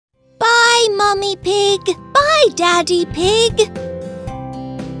Mummy Pig. Bye, Daddy Pig.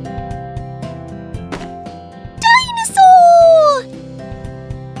 Dinosaur!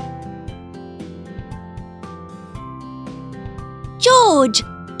 George,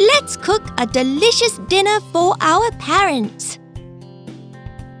 let's cook a delicious dinner for our parents.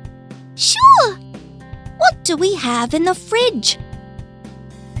 Sure! What do we have in the fridge?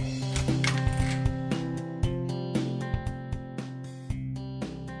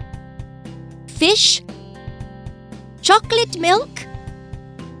 Fish, chocolate milk,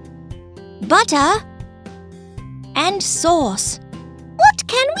 butter, and sauce. What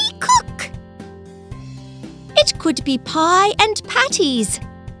can we cook? It could be pie and patties.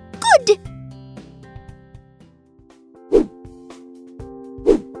 Good!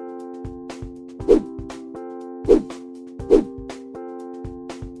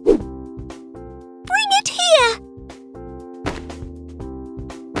 Bring it here!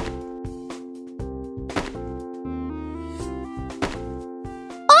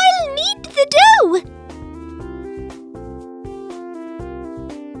 I'll knead the dough.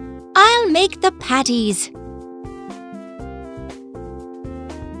 I'll make the patties.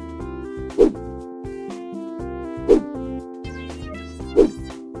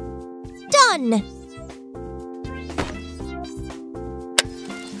 Done!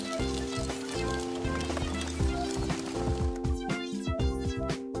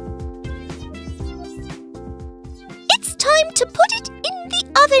 It's time to put it in the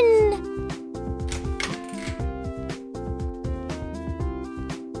oven.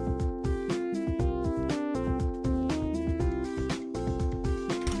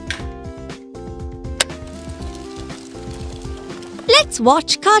 Let's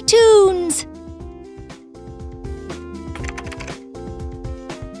watch cartoons.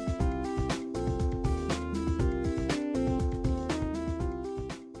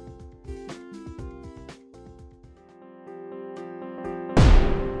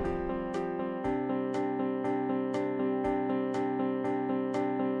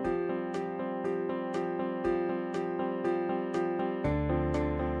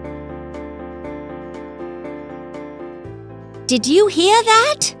 Did you hear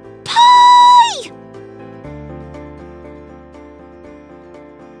that? Pie!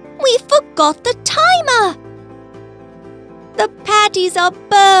 We forgot the timer. The patties are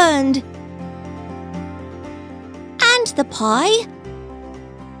burned. And the pie?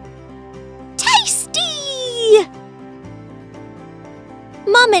 Tasty!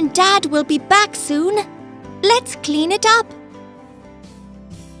 Mum and Dad will be back soon. Let's clean it up.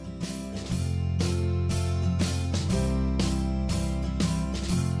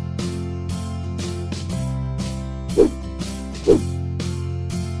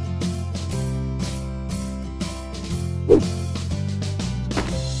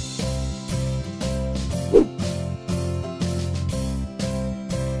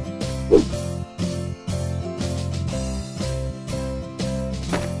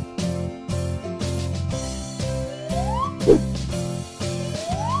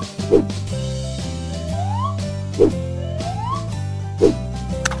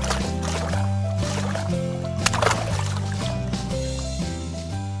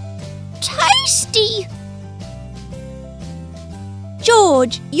 Tasty!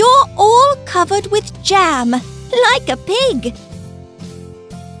 George, you're all covered with jam, like a pig.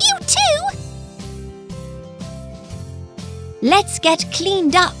 You too? Let's get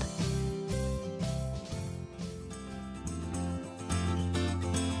cleaned up.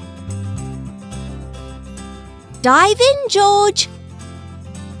 Dive in, George.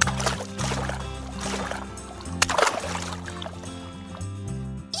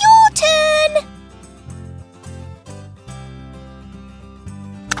 Your turn.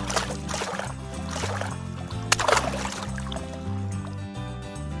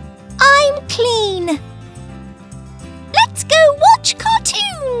 I'm clean. Let's go watch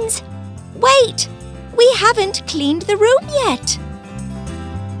cartoons. Wait, we haven't cleaned the room yet.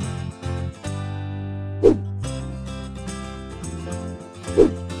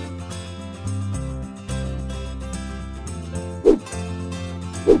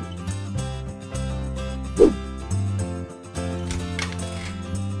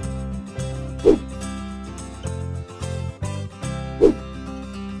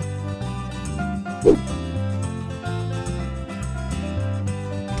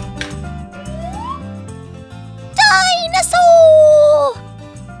 Dinosaur!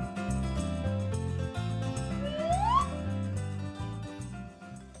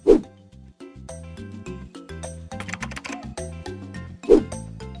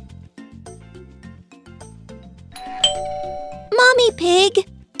 Mummy Pig,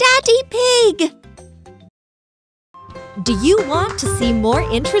 Daddy Pig! Do you want to see more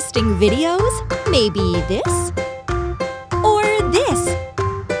interesting videos? Maybe this? Or this?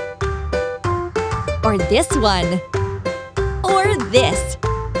 Or this one? Or this?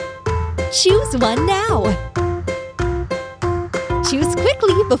 Choose one now. Choose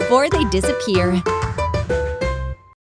quickly before they disappear.